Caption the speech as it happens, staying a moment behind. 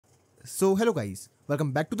So hello guys,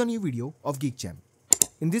 welcome back to the new video of GeekChamp.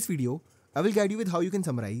 In this video, I will guide you with how you can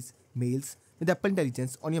summarize mails with Apple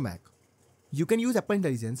Intelligence on your Mac. You can use Apple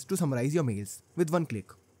Intelligence to summarize your mails with one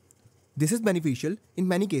click. This is beneficial in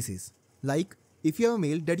many cases, like if you have a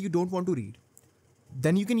mail that you don't want to read.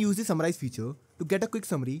 Then you can use the summarize feature to get a quick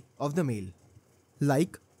summary of the mail.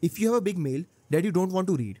 Like if you have a big mail that you don't want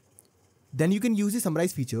to read, then you can use the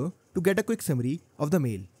summarize feature to get a quick summary of the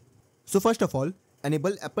mail. So first of all,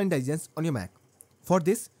 enable Apple Intelligence on your Mac. For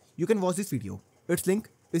this, you can watch this video. Its link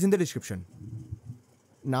is in the description.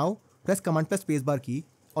 Now, press Command plus Spacebar key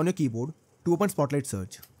on your keyboard to open Spotlight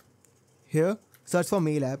Search. Here, search for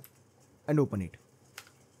Mail app and open it.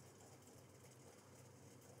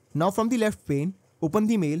 Now from the left pane, open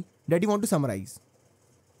the mail that you want to summarize.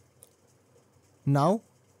 Now,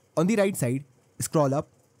 on the right side, scroll up.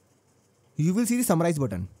 You will see the Summarize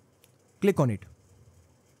button. Click on it.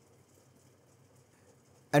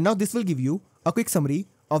 And now this will give you a quick summary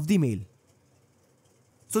of the mail.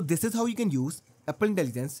 So this is how you can use Apple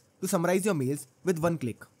Intelligence to summarize your mails with one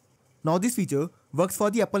click. Now this feature works for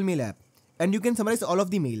the Apple Mail app and you can summarize all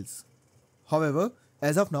of the mails. However,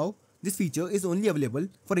 as of now, this feature is only available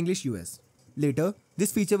for English US. Later,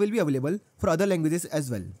 this feature will be available for other languages as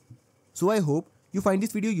well. So I hope you find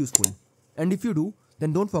this video useful. And if you do,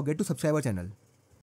 then don't forget to subscribe our channel.